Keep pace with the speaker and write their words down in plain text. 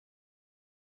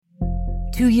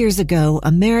2 years ago,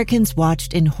 Americans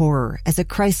watched in horror as a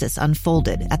crisis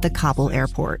unfolded at the Kabul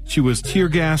airport. She was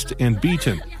tear-gassed and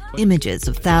beaten. Images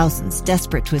of thousands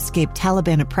desperate to escape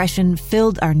Taliban oppression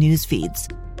filled our news feeds.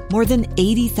 More than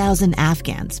 80,000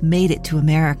 Afghans made it to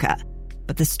America.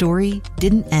 But the story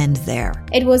didn't end there.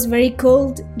 It was very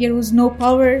cold. There was no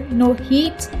power, no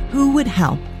heat. Who would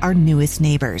help our newest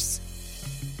neighbors?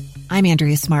 I'm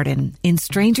Andrea Smartin. In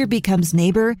Stranger Becomes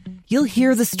Neighbor, you'll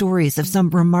hear the stories of some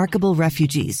remarkable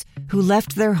refugees who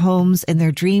left their homes and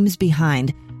their dreams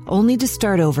behind, only to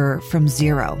start over from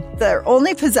zero. Their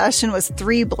only possession was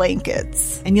 3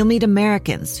 blankets. And you'll meet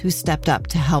Americans who stepped up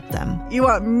to help them. You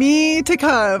want me to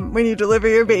come when you deliver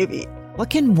your baby. What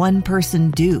can one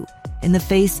person do in the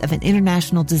face of an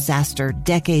international disaster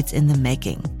decades in the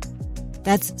making?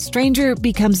 That's Stranger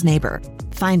Becomes Neighbor.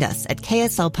 Find us at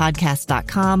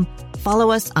kslpodcast.com.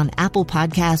 Follow us on Apple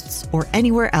Podcasts or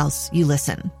anywhere else you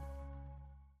listen.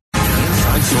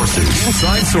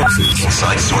 Inside Sources,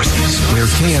 where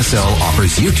KSL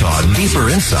offers Utah deeper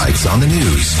insights on the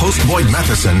news. Host Boyd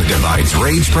Matheson divides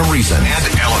rage from reason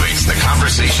and elevates the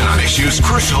conversation on issues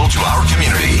crucial to our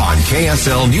community. On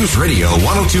KSL News Radio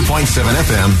 102.7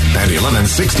 FM and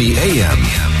 1160 AM.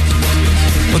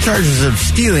 Well, charges of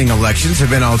stealing elections have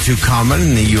been all too common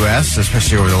in the U.S.,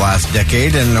 especially over the last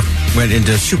decade, and went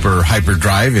into super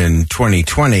hyperdrive in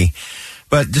 2020.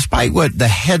 But despite what the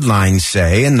headlines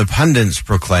say and the pundits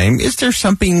proclaim, is there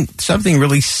something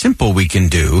really simple we can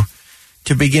do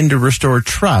to begin to restore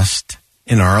trust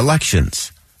in our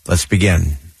elections? Let's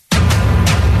begin.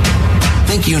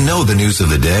 Think you know the news of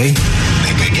the day?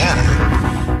 Think again.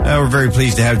 We're very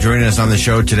pleased to have joining us on the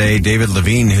show today David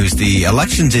Levine, who's the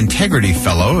Elections Integrity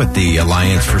Fellow at the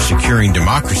Alliance for Securing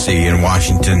Democracy in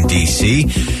Washington, D.C.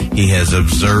 He has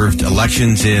observed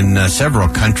elections in several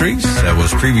countries,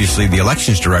 was previously the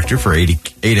Elections Director for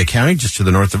Ada County, just to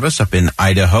the north of us, up in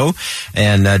Idaho.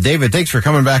 And David, thanks for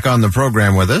coming back on the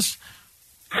program with us.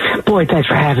 Boy, thanks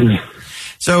for having me.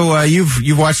 So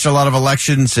you've watched a lot of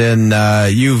elections, and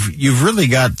you've really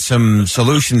got some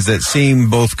solutions that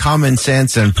seem both common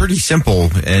sense and pretty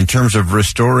simple in terms of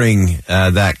restoring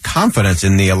that confidence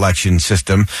in the election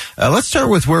system. Let's start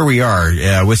with where we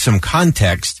are with some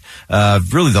context,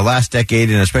 really the last decade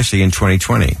and especially in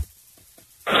 2020.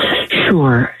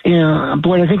 Sure.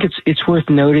 Boyd, I think it's worth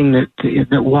noting that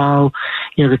while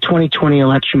the 2020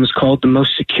 election was called the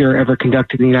most secure ever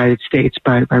conducted in the United States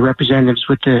by representatives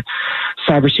with the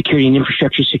Cybersecurity and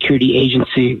Infrastructure Security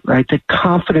Agency, right, the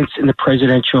confidence in the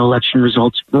presidential election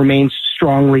results remains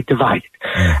strongly divided.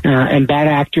 And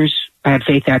bad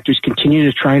faith actors continue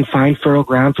to try and find fertile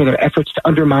ground for their efforts to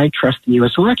undermine trust in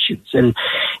U.S. elections. And,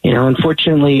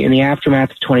 unfortunately, in the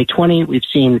aftermath of 2020, we've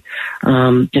seen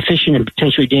deficient and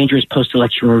potentially dangerous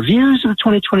post-election reviews of the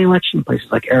 2020 election in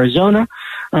places like Arizona.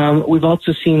 We've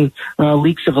also seen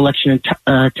leaks of election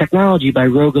technology by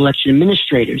rogue election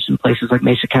administrators in places like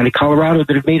Mesa County, Colorado,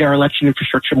 that have made our election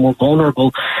infrastructure more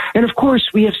vulnerable. And, of course,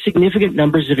 we have significant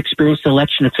numbers of experienced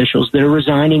election officials that are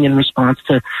resigning in response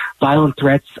to violent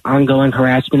threats, ongoing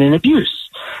harassment, and abuse.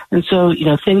 And so,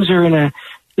 things are in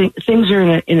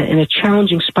a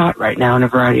challenging spot right now in a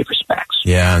variety of respects.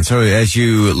 Yeah, and so as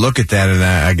you look at that,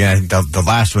 and again, the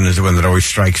last one is the one that always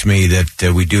strikes me,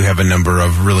 that we do have a number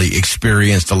of really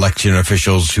experienced election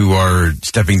officials who are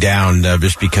stepping down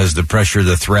just because the pressure,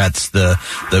 the threats, the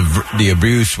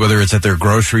abuse, whether it's at their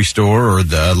grocery store or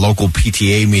the local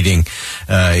PTA meeting,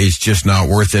 is just not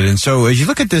worth it. And so as you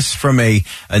look at this from a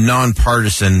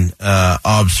nonpartisan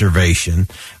observation,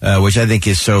 which I think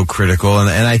is so critical,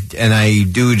 and I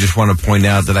do just want to point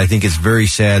out that I think it's very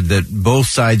sad that both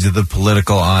sides of the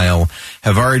political aisle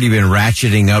have already been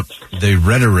ratcheting up the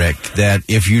rhetoric that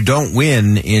if you don't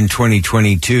win in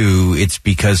 2022, it's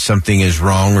because something is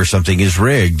wrong or something is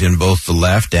rigged, and both the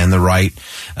left and the right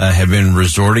have been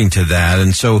resorting to that.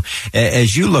 And so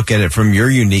as you look at it from your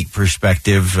unique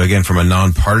perspective, again, from a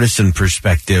nonpartisan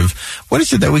perspective, what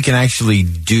is it that we can actually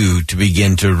do to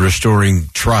begin to restoring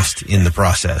trust in the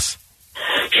process?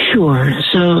 Sure.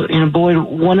 So, Boyd,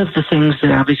 one of the things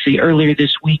that obviously earlier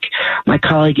this week, my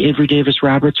colleague Avery Davis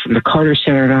Roberts from the Carter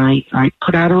Center and I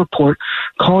put out a report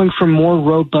calling for more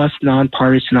robust,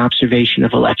 nonpartisan observation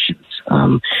of elections.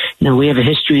 We have a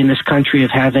history in this country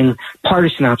of having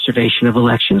partisan observation of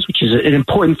elections, which is an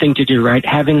important thing to do, right?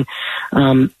 Having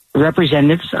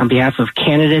representatives on behalf of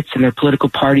candidates and their political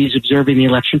parties observing the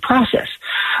election process.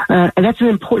 And that's an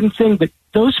important thing, but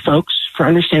those folks, for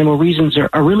understandable reasons,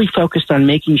 are really focused on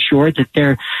making sure that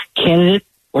their candidate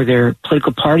or their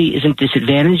political party isn't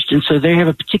disadvantaged, and so they have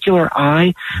a particular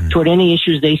eye toward any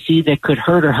issues they see that could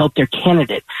hurt or help their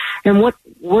candidate. And what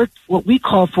we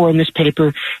call for in this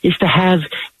paper is to have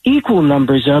equal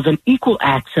numbers of and equal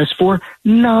access for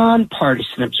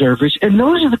nonpartisan observers. And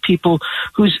those are the people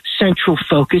whose central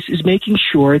focus is making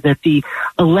sure that the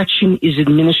election is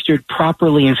administered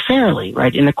properly and fairly,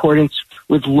 right, in accordance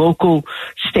with local,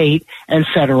 state, and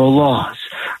federal laws.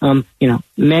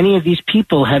 Many of these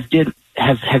people have been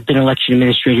election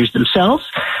administrators themselves.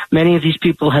 Many of these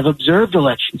people have observed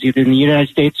elections, either in the United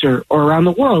States or around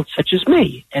the world, such as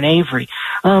me and Avery.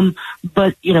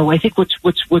 But I think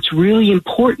what's really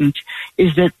important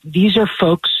is that these are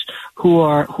folks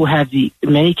who have in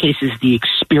many cases the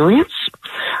experience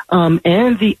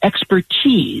and the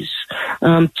expertise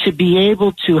to be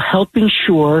able to help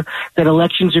ensure that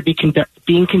elections are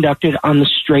being conducted on the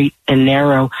straight and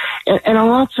narrow. And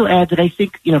I'll also add that I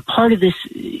think part of this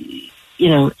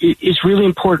is really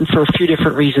important for a few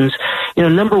different reasons.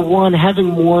 Number one, having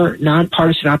more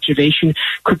nonpartisan observation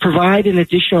could provide an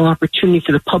additional opportunity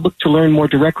for the public to learn more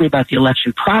directly about the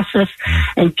election process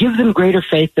and give them greater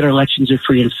faith that our elections are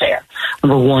free and fair.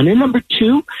 Number one. And number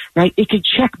two, right, it could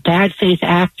check bad faith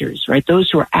actors, right, those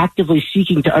who are actively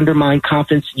seeking to undermine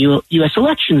confidence in U.S.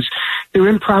 elections through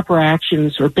improper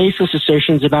actions or baseless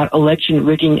assertions about election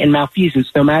rigging and malfeasance,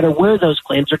 no matter where those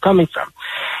claims are coming from.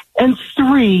 And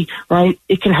three, right,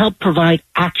 it can help provide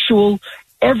actual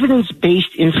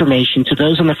evidence-based information to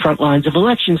those on the front lines of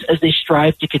elections as they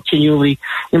strive to continually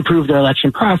improve their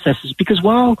election processes. Because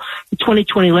while the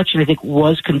 2020 election, I think,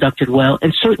 was conducted well,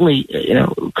 and certainly,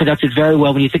 conducted very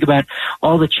well when you think about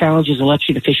all the challenges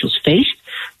election officials faced,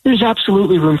 there's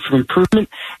absolutely room for improvement,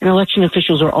 and election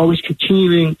officials are always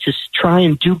continuing to try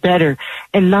and do better.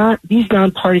 And these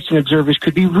nonpartisan observers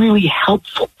could be really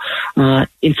helpful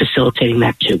in facilitating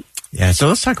that too. Yeah, so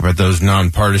let's talk about those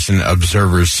nonpartisan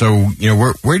observers. So,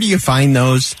 where do you find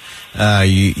those?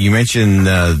 You mentioned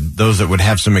those that would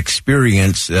have some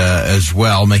experience as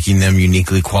well, making them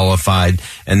uniquely qualified.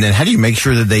 And then how do you make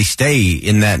sure that they stay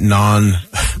in that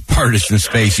nonpartisan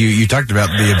space? You talked about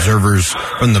the observers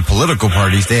from the political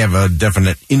parties. They have a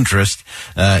definite interest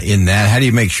in that. How do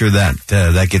you make sure that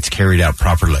that gets carried out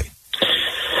properly?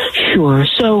 Sure.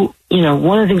 So,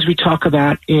 one of the things we talk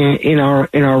about in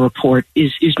our report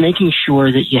is making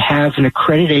sure that you have an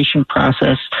accreditation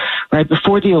process right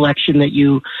before the election that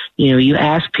you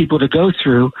ask people to go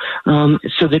through,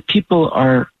 so that people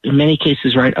are in many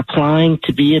cases right applying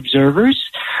to be observers,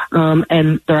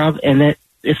 and that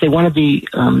if they want to be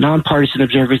nonpartisan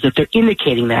observers, that they're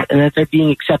indicating that and that they're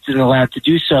being accepted and allowed to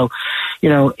do so.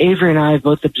 Avery and I have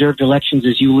both observed elections,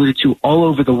 as you alluded to, all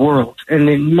over the world. And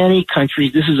in many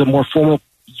countries, this is a more formal,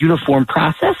 uniform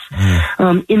process.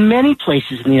 In many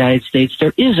places in the United States,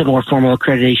 there is a more formal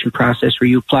accreditation process where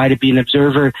you apply to be an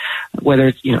observer, whether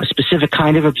it's a specific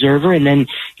kind of observer, and then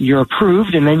you're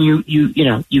approved, and then you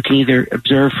can either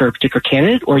observe for a particular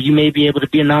candidate, or you may be able to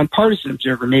be a nonpartisan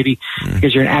observer, maybe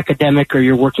because you're an academic or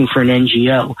you're working for an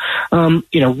NGO.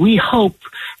 We hope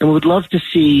and we would love to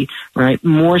see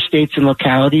more states and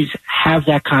localities have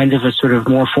that kind of a sort of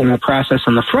more formal process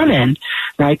on the front end,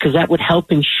 right? Because that would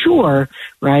help ensure,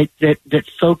 right, that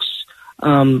folks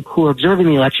who are observing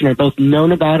the election are both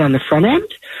known about on the front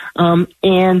end,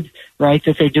 and right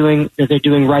that they're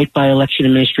doing right by election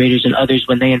administrators and others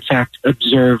when they in fact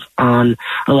observe on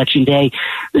election day.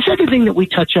 The second thing that we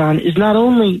touch on is not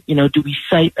only do we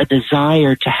cite a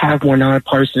desire to have more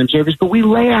nonpartisan observers, but we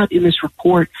lay out in this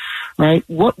report right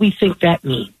what we think that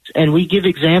means, and we give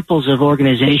examples of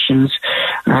organizations,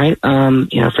 right?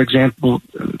 For example,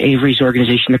 Avery's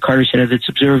organization, the Carter Center, that's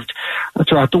observed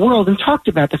throughout the world, and talked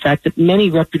about the fact that many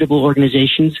reputable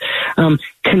organizations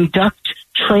conduct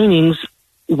trainings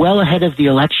well ahead of the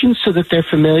election so that they're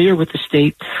familiar with the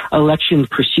state election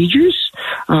procedures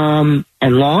and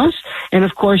laws. And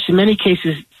of course, in many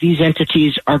cases, these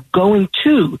entities are going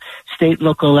to state and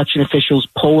local election officials,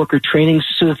 poll worker trainings,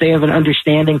 so that they have an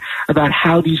understanding about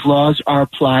how these laws are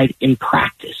applied in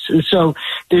practice. And so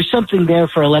there's something there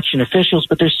for election officials,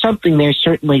 but there's something there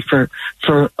certainly for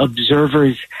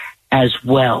observers as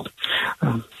well.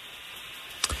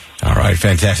 All right,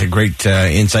 fantastic. Great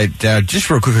insight. Just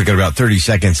real quick, I've got about 30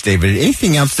 seconds, David.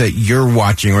 Anything else that you're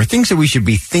watching or things that we should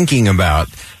be thinking about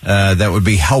that would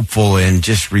be helpful in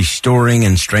just restoring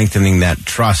and strengthening that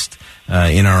trust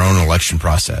in our own election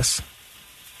process?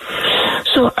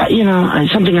 So,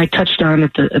 something I touched on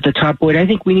at the top, Boyd, I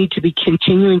think we need to be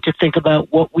continuing to think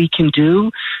about what we can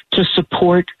do to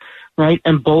support right,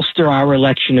 and bolster our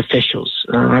election officials.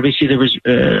 Obviously, there was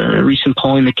recent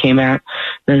polling that came out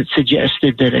that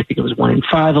suggested that I think it was 1 in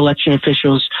 5 election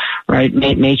officials, right,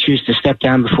 may choose to step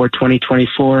down before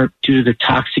 2024 due to the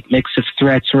toxic mix of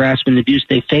threats, harassment, and abuse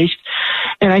they faced.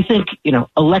 And I think,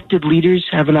 elected leaders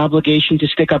have an obligation to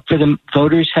stick up for them.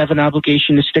 Voters have an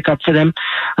obligation to stick up for them,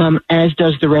 as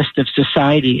does the rest of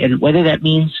society. And whether that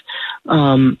means,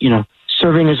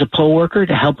 serving as a poll worker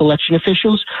to help election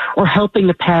officials or helping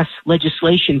to pass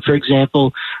legislation, for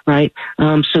example, right,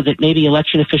 so that maybe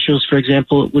election officials, for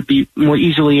example, would be more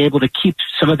easily able to keep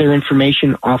some of their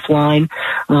information offline,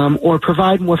 or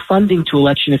provide more funding to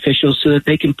election officials so that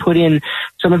they can put in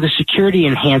some of the security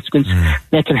enhancements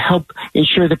that can help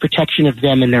ensure the protection of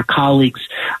them and their colleagues.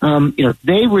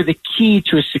 They were the key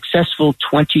to a successful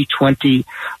 2020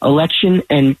 election,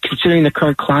 and considering the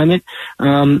current climate,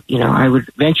 I would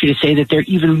venture to say that they're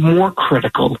even more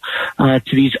critical to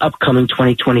these upcoming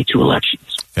 2022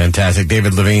 elections. Fantastic.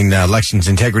 David Levine, Elections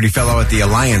Integrity Fellow at the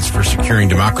Alliance for Securing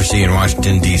Democracy in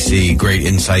Washington, D.C. Great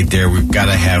insight there. We've got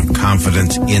to have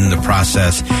confidence in the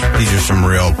process. These are some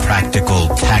real practical,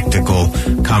 tactical,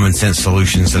 common sense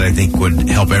solutions that I think would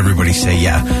help everybody say,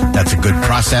 yeah, that's a good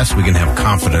process. We can have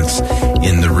confidence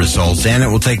in the results. And it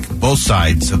will take both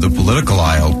sides of the political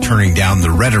aisle turning down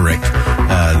the rhetoric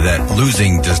that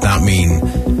losing does not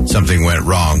mean something went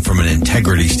wrong from an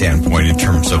integrity standpoint in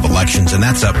terms of elections. And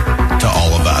that's up to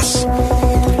all of us.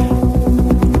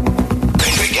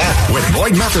 Think Again with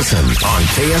Boyd Matheson on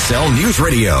KSL News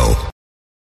Radio.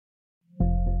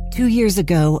 2 years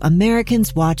ago,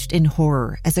 Americans watched in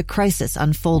horror as a crisis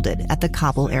unfolded at the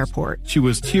Kabul airport. She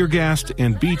was tear-gassed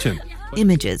and beaten.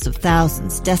 Images of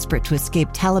thousands desperate to escape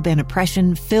Taliban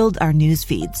oppression filled our news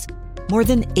feeds. More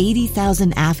than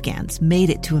 80,000 Afghans made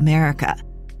it to America.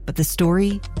 But the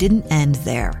story didn't end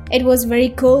there. It was very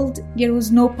cold. There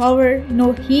was no power,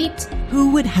 no heat.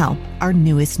 Who would help our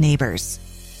newest neighbors?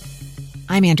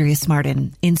 I'm Andrea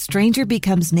Smartin. In Stranger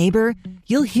Becomes Neighbor,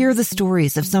 you'll hear the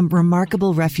stories of some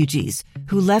remarkable refugees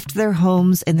who left their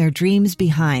homes and their dreams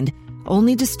behind,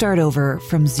 only to start over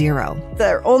from zero.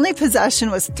 Their only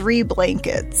possession was 3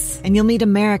 blankets. And you'll meet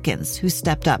Americans who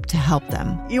stepped up to help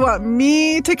them. You want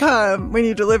me to come when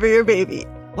you deliver your baby.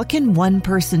 What can one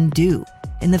person do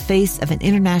in the face of an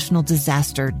international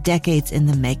disaster decades in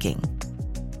the making?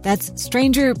 That's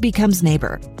Stranger Becomes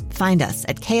Neighbor. Find us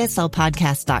at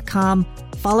kslpodcast.com.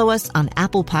 Follow us on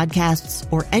Apple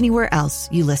Podcasts or anywhere else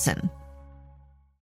you listen.